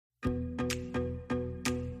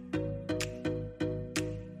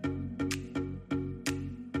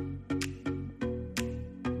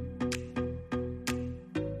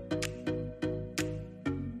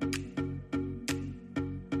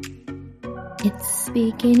It's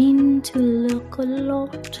beginning to look a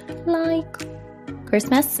lot like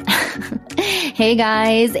Christmas. Hey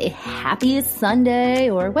guys, happy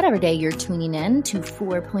Sunday or whatever day you're tuning in to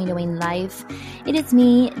 4.0 in Life. It is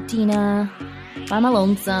me, Dina, by my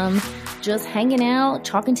lonesome, just hanging out,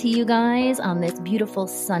 talking to you guys on this beautiful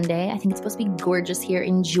Sunday. I think it's supposed to be gorgeous here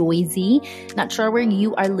in Jersey. Not sure where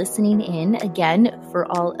you are listening in. Again, for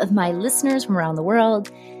all of my listeners from around the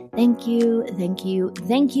world, thank you, thank you,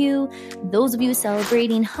 thank you. Those of you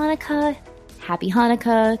celebrating Hanukkah, Happy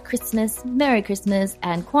Hanukkah, Christmas, Merry Christmas,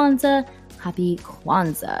 and Kwanzaa, Happy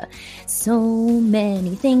Kwanzaa. So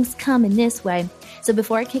many things coming this way. So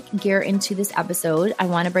before I kick gear into this episode, I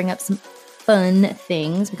want to bring up some fun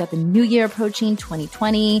things. We got the new year approaching,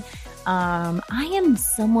 2020. I am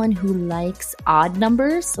someone who likes odd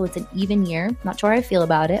numbers, so it's an even year. Not sure how I feel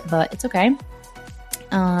about it, but it's okay.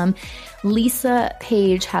 Lisa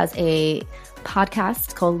Page has a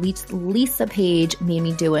podcast called Lisa Page Made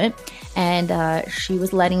Me Do It, and she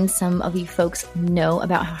was letting some of you folks know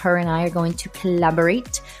about how her and I are going to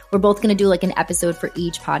collaborate. We're both going to do like an episode for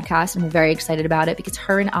each podcast, and I'm very excited about it because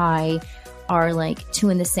her and I are like two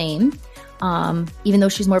in the same, even though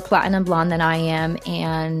she's more platinum blonde than I am.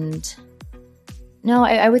 And no,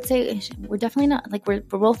 I would say we're definitely not, like we're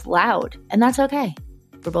both loud, and that's okay.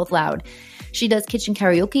 We're both loud. She does kitchen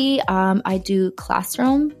karaoke. I do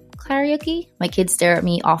classroom karaoke. My kids stare at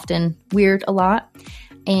me often, weird a lot,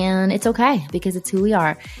 and it's okay because it's who we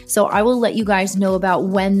are. So I will let you guys know about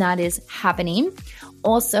when that is happening.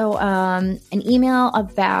 Also, an email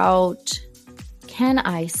about can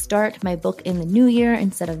I start my book in the new year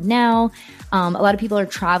instead of now? A lot of people are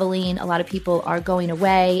traveling. A lot of people are going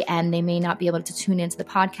away and they may not be able to tune into the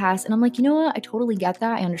podcast. And I'm like, you know what? I totally get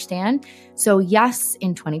that. I understand. So yes,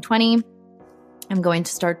 in 2020, I'm going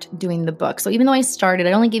to start doing the book. So even though I started,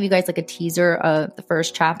 I only gave you guys like a teaser of the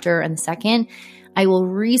first chapter and the second. I will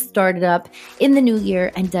restart it up in the new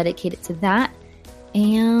year and dedicate it to that.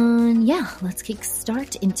 And yeah, let's kick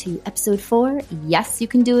start into episode 4. Yes, you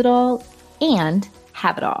can do it all and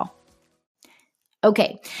have it all.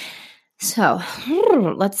 Okay. So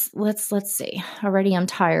let's see. Already I'm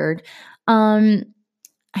tired. I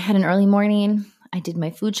had an early morning. I did my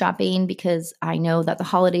food shopping because I know that the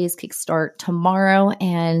holidays kickstart tomorrow,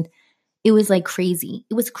 and it was like crazy.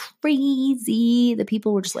 It was crazy. The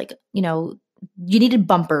people were just like, you needed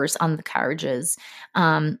bumpers on the carriages.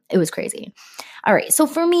 It was crazy. All right. So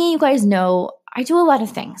for me, you guys know I do a lot of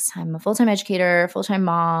things. I'm a full-time educator, full-time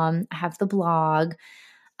mom. I have the blog.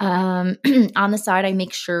 On the side, I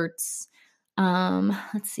make shirts.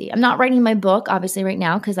 Let's see. I'm not writing my book, obviously, right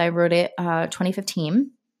now because I wrote it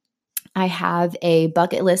 2015. I have a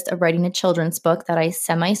bucket list of writing a children's book that I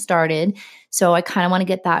semi-started. So I kind of want to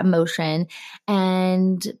get that in motion.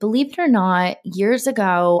 And believe it or not, years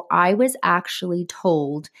ago, I was actually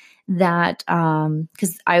told that,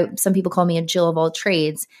 because some people call me a Jill of all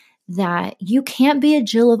trades, that you can't be a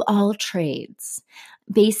Jill of all trades.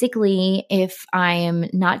 Basically, if I am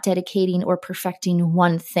not dedicating or perfecting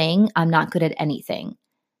one thing, I'm not good at anything.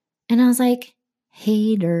 And I was like,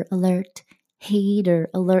 hater alert. Hater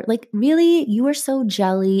alert. Like, really? You are so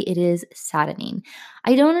jelly. It is saddening.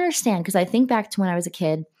 I don't understand because I think back to when I was a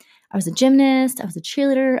kid. I was a gymnast. I was a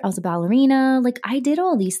cheerleader. I was a ballerina. Like, I did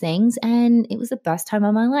all these things and it was the best time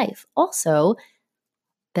of my life. Also,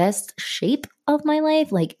 best shape of my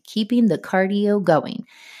life, like keeping the cardio going.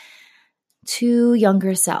 To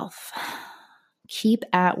younger self, keep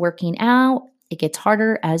at working out. It gets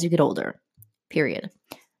harder as you get older. Period.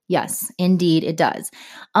 Yes, indeed it does.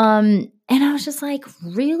 And I was just like,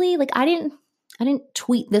 really? Like I didn't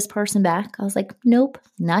tweet this person back. I was like, nope,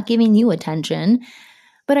 not giving you attention.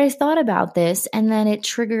 But I thought about this and then it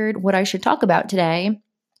triggered what I should talk about today.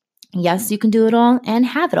 Yes, you can do it all and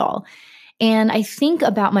have it all. And I think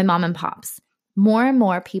about my mom and pops. More and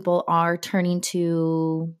more people are turning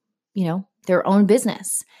to, their own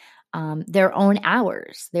business, their own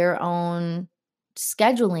hours, their own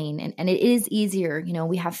scheduling. And it is easier.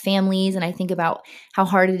 We have families and I think about how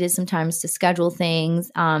hard it is sometimes to schedule things.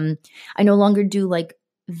 I no longer do like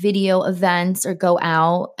video events or go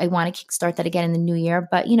out. I want to kickstart that again in the new year.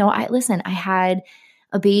 But, I had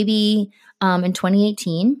a baby in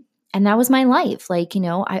 2018 and that was my life. Like,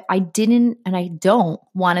 I didn't and I don't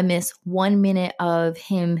want to miss 1 minute of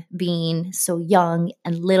him being so young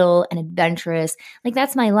and little and adventurous. Like,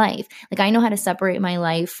 that's my life. Like, I know how to separate my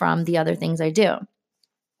life from the other things I do.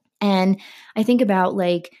 And I think about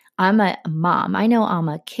like, I'm a mom. I know I'm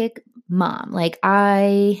a kick mom. Like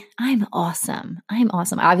I'm awesome. I'm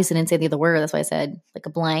awesome. I obviously didn't say the other word. That's why I said like a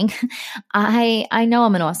blank. I know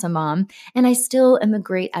I'm an awesome mom, and I still am a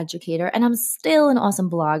great educator, and I'm still an awesome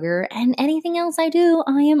blogger, and anything else I do,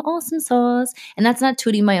 I am awesome sauce. And that's not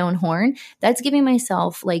tooting my own horn. That's giving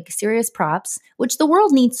myself like serious props, which the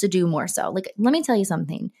world needs to do more so. Like, let me tell you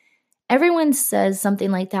something. Everyone says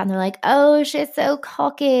something like that and they're like, oh, she's so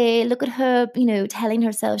cocky. Look at her, telling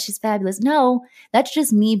herself she's fabulous. No, that's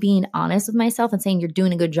just me being honest with myself and saying you're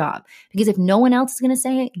doing a good job. Because if no one else is going to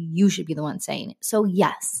say it, you should be the one saying it. So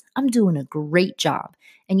yes, I'm doing a great job.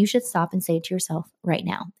 And you should stop and say it to yourself right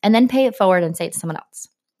now. And then pay it forward and say it to someone else.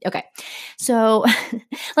 Okay. So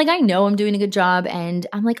like, I know I'm doing a good job and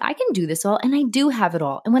I'm like, I can do this all. And I do have it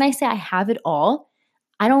all. And when I say I have it all,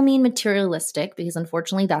 I don't mean materialistic, because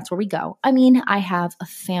unfortunately that's where we go. I mean, I have a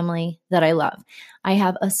family that I love. I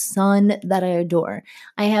have a son that I adore.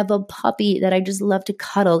 I have a puppy that I just love to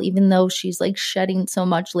cuddle, even though she's like shedding so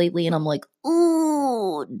much lately. And I'm like,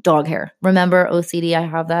 ooh, dog hair. Remember OCD? I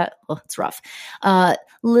have that. Oh, it's rough.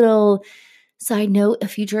 Little side note, a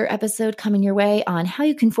future episode coming your way on how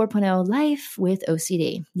you can 4.0 life with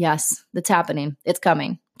OCD. Yes, that's happening. It's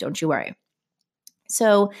coming. Don't you worry.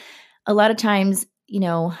 So a lot of times,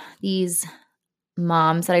 these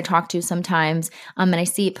moms that I talk to sometimes, and I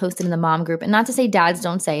see it posted in the mom group, and not to say dads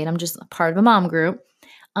don't say it, I'm just a part of a mom group.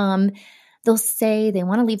 They'll say they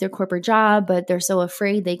want to leave their corporate job, but they're so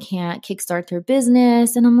afraid they can't kickstart their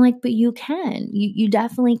business. And I'm like, but you can. You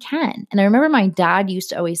definitely can. And I remember my dad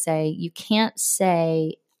used to always say, you can't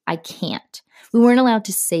say, I can't. We weren't allowed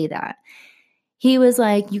to say that. He was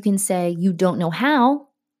like, you can say you don't know how.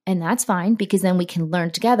 And that's fine, because then we can learn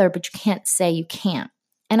together, but you can't say you can't.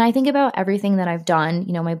 And I think about everything that I've done.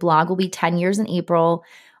 My blog will be 10 years in April.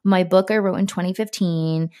 My book I wrote in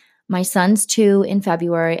 2015. My son's 2 in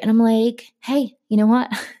February. And I'm like, hey, you know what?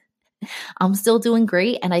 I'm still doing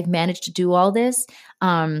great. And I've managed to do all this.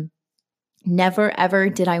 Never, ever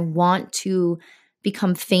did I want to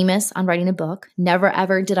become famous on writing a book. Never,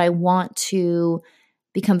 ever did I want to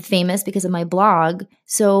become famous because of my blog.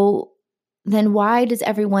 So then why does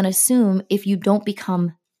everyone assume if you don't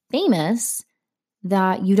become famous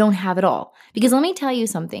that you don't have it all? Because let me tell you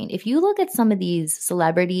something. If you look at some of these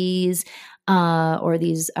celebrities or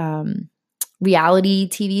these reality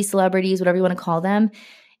TV celebrities, whatever you want to call them,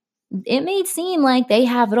 it may seem like they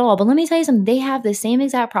have it all. But let me tell you something. They have the same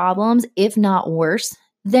exact problems, if not worse,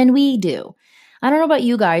 than we do. I don't know about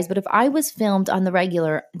you guys, but if I was filmed on the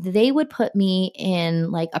regular, they would put me in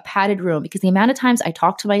like a padded room, because the amount of times I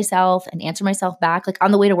talk to myself and answer myself back, like on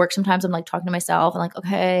the way to work, sometimes I'm like talking to myself and like,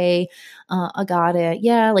 okay, I got it.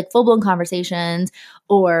 Yeah, like full blown conversations,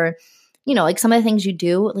 or, like some of the things you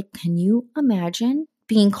do. Like, can you imagine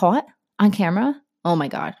being caught on camera? Oh my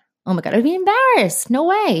God. I'd be embarrassed. No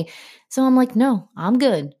way. So I'm like, no, I'm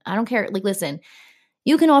good. I don't care. Like, listen,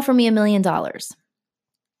 you can offer me $1 million.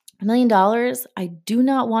 $1 million, I do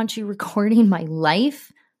not want you recording my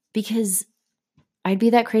life, because I'd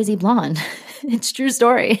be that crazy blonde. It's true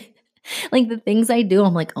story. Like the things I do,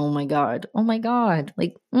 I'm like, oh my God,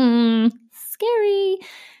 like, scary.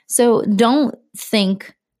 So don't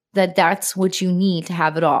think that that's what you need to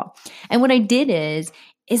have it all. And what I did is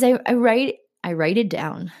I write it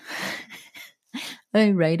down.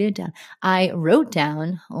 I wrote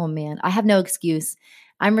down, oh man, I have no excuse.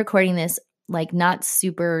 I'm recording this like not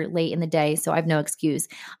super late in the day, so I have no excuse.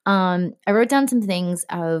 I wrote down some things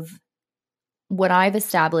of what I've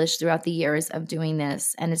established throughout the years of doing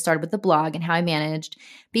this, and it started with the blog and how I managed,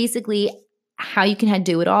 basically how you can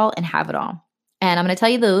do it all and have it all. And I'm going to tell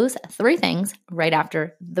you those 3 things right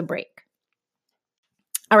after the break.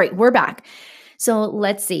 All right, we're back. So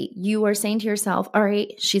let's see. You are saying to yourself, all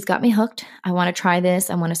right, she's got me hooked. I want to try this.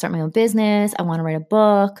 I want to start my own business. I want to write a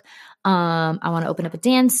book. I want to open up a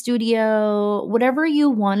dance studio. Whatever you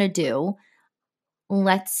want to do,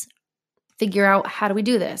 let's figure out, how do we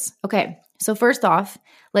do this? Okay. So first off,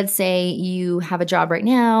 let's say you have a job right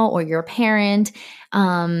now, or you're a parent,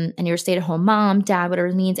 and you're a stay-at-home mom, dad, whatever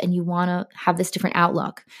it means, and you want to have this different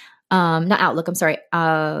outlook. Not outlook, I'm sorry. You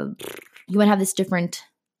want to have this different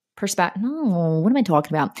perspective. No, what am I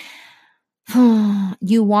talking about?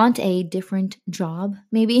 You want a different job,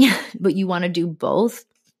 maybe, but you want to do both.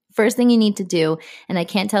 First thing you need to do, and I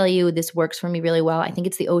can't tell you this works for me really well, I think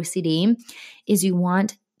it's the OCD, is you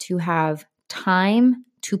want to have time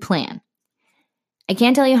to plan. I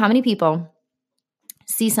can't tell you how many people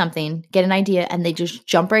see something, get an idea, and they just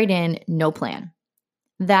jump right in, no plan.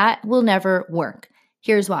 That will never work.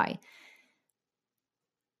 Here's why.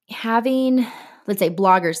 Having, let's say,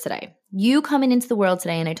 bloggers today. You coming into the world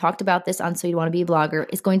today, and I talked about this on So You Want to Be a Blogger,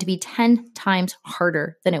 is going to be 10 times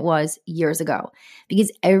harder than it was years ago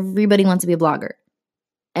because everybody wants to be a blogger.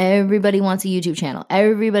 Everybody wants a YouTube channel.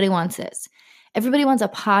 Everybody wants this. Everybody wants a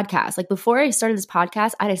podcast. Like before I started this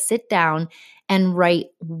podcast, I had to sit down and write,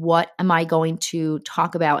 what am I going to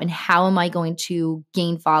talk about and how am I going to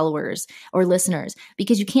gain followers or listeners?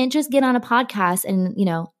 Because you can't just get on a podcast and,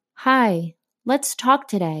 hi, let's talk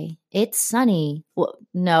today. It's sunny. Well,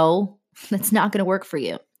 no, that's not going to work for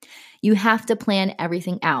you. You have to plan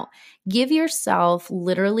everything out. Give yourself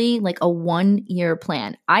literally like a 1-year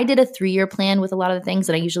plan. I did a 3-year plan with a lot of the things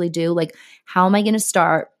that I usually do. Like, how am I going to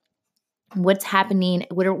start? What's happening?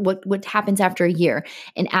 What happens after a year?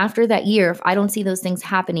 And after that year, if I don't see those things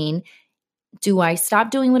happening, do I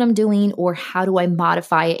stop doing what I'm doing, or how do I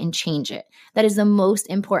modify it and change it? That is the most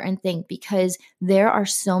important thing, because there are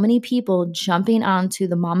so many people jumping onto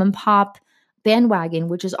the mom and pop bandwagon,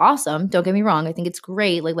 which is awesome. Don't get me wrong. I think it's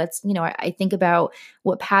great. Like, I think about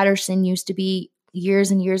what Patterson used to be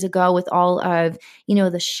years and years ago with all of,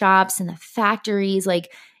 the shops and the factories.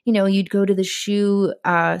 Like, you'd go to the shoe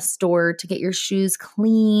store to get your shoes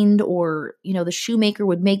cleaned, or, the shoemaker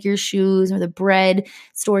would make your shoes, or the bread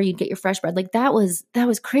store, you'd get your fresh bread. Like that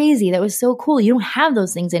was crazy. That was so cool. You don't have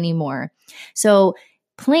those things anymore. So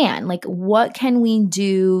plan, like, what can we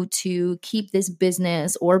do to keep this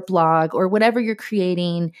business or blog or whatever you're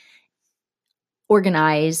creating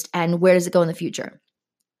organized, and where does it go in the future?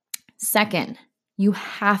 Second, you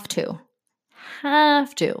have to,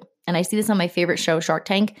 and I see this on my favorite show, Shark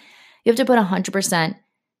Tank, you have to put 100%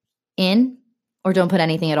 in, or don't put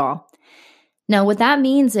anything at all. Now, what that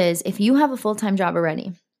means is if you have a full-time job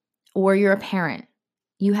already, or you're a parent,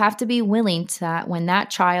 you have to be willing to that when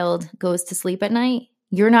that child goes to sleep at night,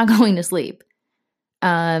 you're not going to sleep.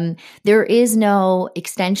 There is no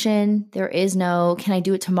extension. There is no, can I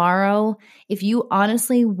do it tomorrow? If you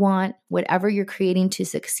honestly want whatever you're creating to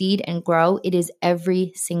succeed and grow, it is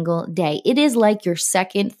every single day. It is like your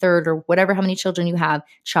second, third, or whatever, how many children you have,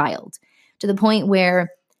 child, to the point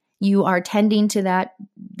where you are tending to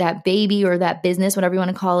that baby or that business, whatever you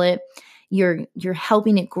want to call it. You're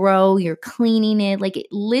helping it grow. You're cleaning it. Like, it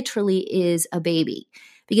literally is a baby.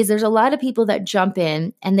 Because there's a lot of people that jump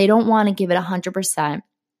in and they don't want to give it 100%,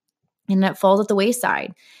 and that falls at the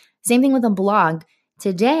wayside. Same thing with a blog.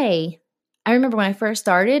 Today, I remember when I first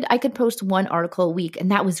started, I could post 1 article a week,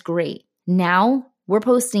 and that was great. Now we're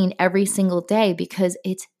posting every single day because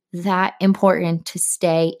it's that important to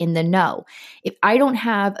stay in the know. If I don't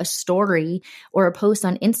have a story or a post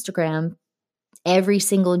on Instagram every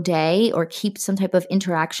single day, or keep some type of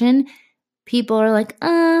interaction, people are like,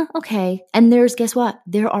 okay. And guess what?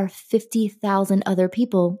 There are 50,000 other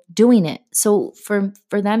people doing it. So for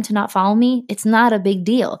them to not follow me, it's not a big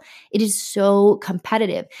deal. It is so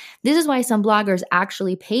competitive. This is why some bloggers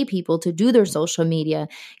actually pay people to do their social media.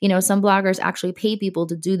 Some bloggers actually pay people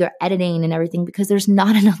to do their editing and everything, because there's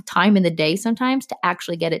not enough time in the day sometimes to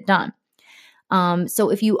actually get it done. So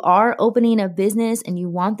if you are opening a business and you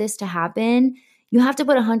want this to happen, you have to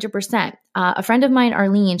put 100%. A friend of mine,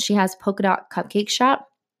 Arlene, she has Polka Dot Cupcake Shop.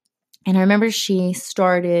 And I remember she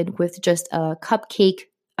started with just a cupcake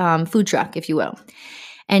food truck, if you will.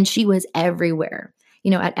 And she was everywhere,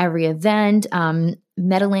 at every event.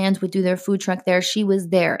 Meadowlands would do their food truck there. She was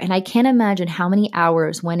there. And I can't imagine how many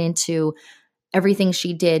hours went into everything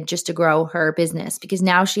she did just to grow her business, because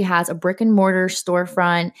now she has a brick and mortar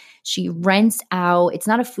storefront. She rents out. It's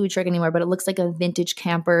not a food truck anymore, but it looks like a vintage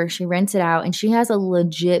camper. She rents it out and she has a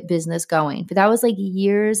legit business going. But that was like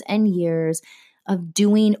years and years of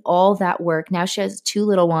doing all that work. Now she has 2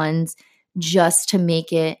 little ones just to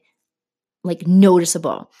make it like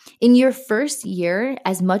noticeable. In your first year,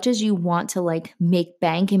 as much as you want to like make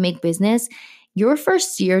bank and make business, your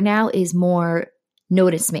first year now is more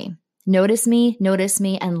notice me. Notice me,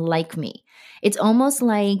 and like me. It's almost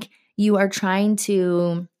like you are trying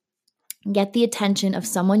to get the attention of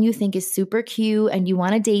someone you think is super cute and you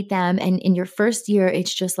want to date them. And in your first year,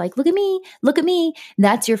 it's just like, look at me.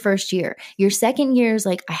 That's your first year. Your second year is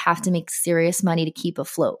like, I have to make serious money to keep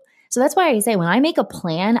afloat. So that's why I say when I make a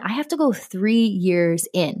plan, I have to go 3 years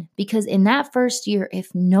in, because in that first year, if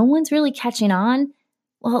no one's really catching on,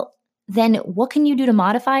 well, then what can you do to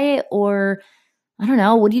modify it? Or I don't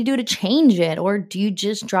know, what do you do to change it? Or do you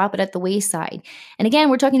just drop it at the wayside? And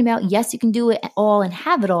again, we're talking about, yes, you can do it all and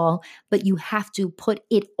have it all, but you have to put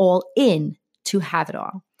it all in to have it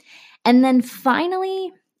all. And then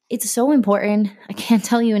finally, it's so important. I can't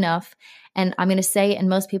tell you enough. And I'm going to say it, and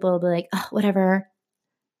most people will be like, oh, whatever.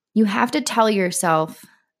 You have to tell yourself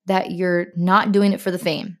that you're not doing it for the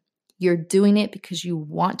fame. You're doing it because you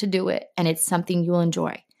want to do it, and it's something you'll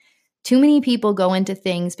enjoy. Too many people go into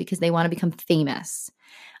things because they want to become famous.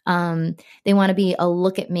 They want to be a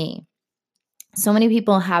look at me. So many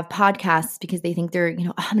people have podcasts because they think they're, I'm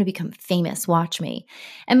going to become famous. Watch me.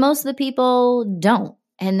 And most of the people don't.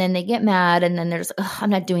 And then they get mad and then they're just,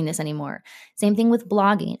 I'm not doing this anymore. Same thing with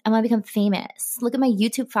blogging. I want to become famous. Look at my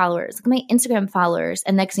YouTube followers. Look at my Instagram followers.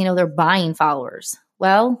 And next thing you know, they're buying followers.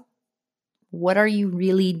 Well, what are you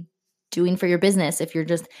really doing for your business if you're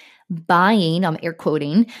just buying, I'm air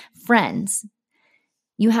quoting, friends?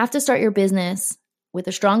 You have to start your business with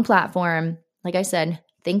a strong platform. Like I said,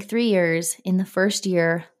 think 3 years. In the first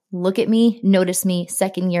year, look at me, notice me.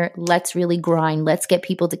 Second year, let's really grind. Let's get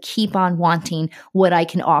people to keep on wanting what I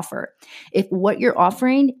can offer. If what you're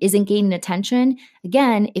offering isn't gaining attention,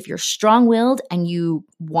 again, if you're strong-willed and you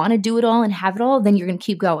want to do it all and have it all, then you're going to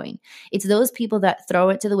keep going. It's those people that throw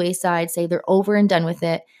it to the wayside, say they're over and done with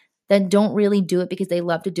it, that don't really do it because they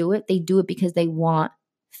love to do it. They do it because they want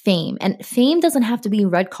fame. And fame doesn't have to be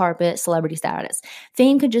red carpet celebrity status.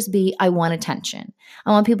 Fame could just be, I want attention.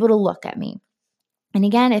 I want people to look at me. And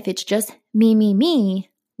again, if it's just me,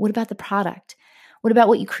 what about the product? What about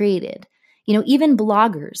what you created? Even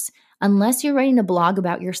bloggers, unless you're writing a blog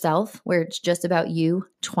about yourself where it's just about you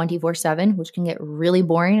 24/7, which can get really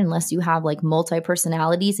boring unless you have like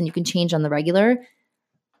multi-personalities and you can change on the regular,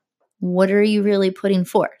 what are you really putting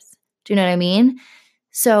forth? Do you know what I mean?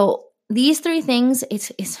 So these three things,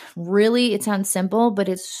 it sounds simple, but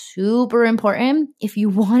it's super important if you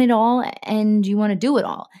want it all and you want to do it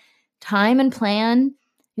all. Time and plan,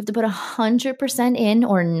 you have to put 100% in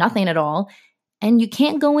or nothing at all. And you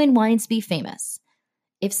can't go in wanting to be famous.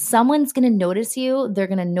 If someone's going to notice you, they're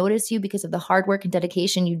going to notice you because of the hard work and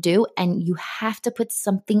dedication you do. And you have to put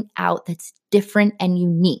something out that's different and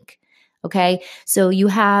unique. Okay. So you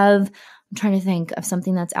have, I'm trying to think of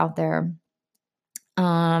something that's out there.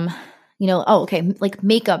 Like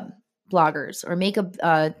makeup bloggers or makeup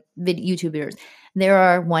YouTubers. There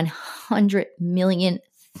are 100 million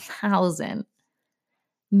thousand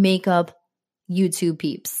makeup YouTube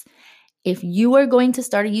peeps. If you are going to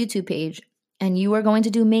start a YouTube page and you are going to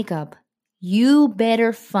do makeup, you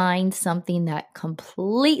better find something that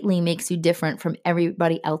completely makes you different from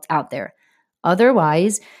everybody else out there.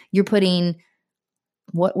 Otherwise, you're putting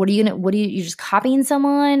you're just copying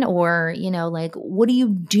someone or, what are you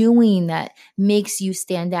doing that makes you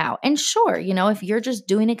stand out? And sure, if you're just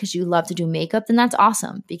doing it because you love to do makeup, then that's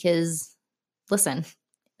awesome because listen,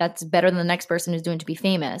 that's better than the next person who's doing to be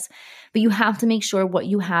famous. But you have to make sure what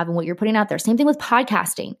you have and what you're putting out there. Same thing with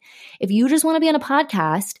podcasting. If you just want to be on a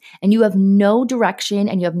podcast and you have no direction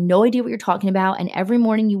and you have no idea what you're talking about, and every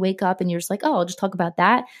morning you wake up and you're just like, I'll just talk about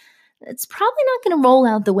that, it's probably not going to roll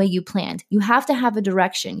out the way you planned. You have to have a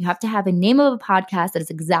direction. You have to have a name of a podcast that is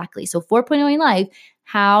exactly. So 4.0 life,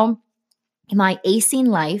 how am I acing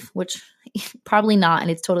life, which probably not, and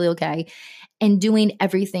it's totally okay, and doing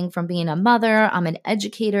everything from being a mother, I'm an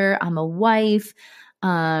educator, I'm a wife,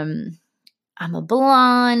 I'm a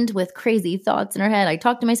blonde with crazy thoughts in her head. I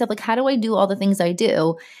talk to myself like, how do I do all the things I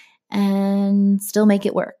do and still make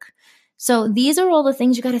it work? So these are all the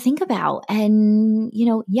things you got to think about. And,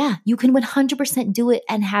 you can 100% do it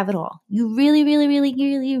and have it all. You really, really, really,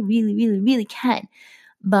 really, really, really, really can.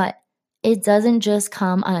 But it doesn't just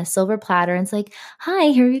come on a silver platter and it's like, hi,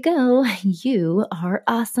 here you go. You are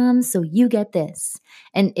awesome. So you get this.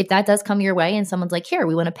 And if that does come your way and someone's like, here,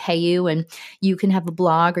 we want to pay you and you can have a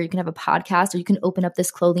blog or you can have a podcast or you can open up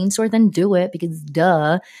this clothing store, then do it because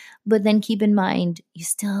duh. But then keep in mind, you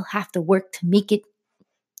still have to work to make it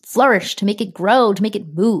flourish, to make it grow, to make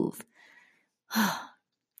it move.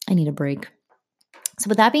 I need a break. So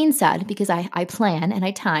with that being said, because I plan and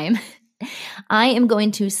I time, I am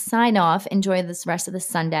going to sign off. Enjoy this rest of the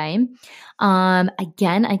Sunday.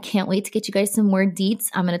 Again, I can't wait to get you guys some more deets.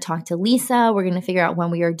 I'm going to talk to Lisa. We're going to figure out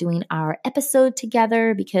when we are doing our episode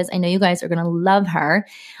together because I know you guys are going to love her,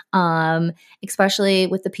 especially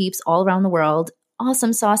with the peeps all around the world.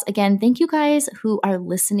 Awesome sauce. Again, thank you guys who are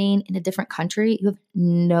listening in a different country. You have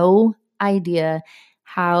no idea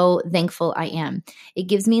how thankful I am. It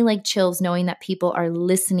gives me like chills knowing that people are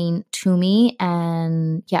listening to me.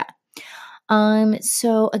 And yeah.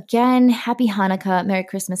 So again, happy Hanukkah, Merry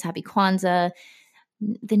Christmas, Happy Kwanzaa.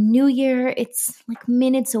 The new year, it's like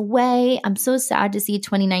minutes away. I'm so sad to see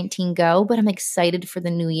 2019 go, but I'm excited for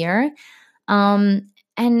the new year.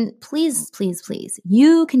 And please, please, please,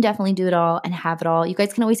 you can definitely do it all and have it all. You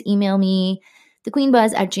guys can always email me,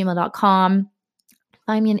 thequeenbuzz@gmail.com.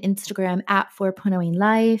 Find me on Instagram at 4.0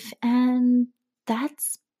 life. And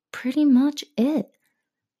that's pretty much it.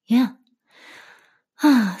 Yeah.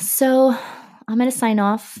 So I'm going to sign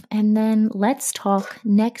off, and then let's talk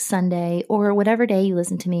next Sunday or whatever day you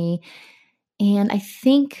listen to me. And I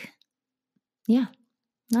think, yeah,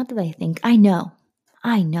 not that I think, I know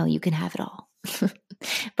you can have it all.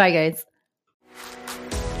 Bye, guys.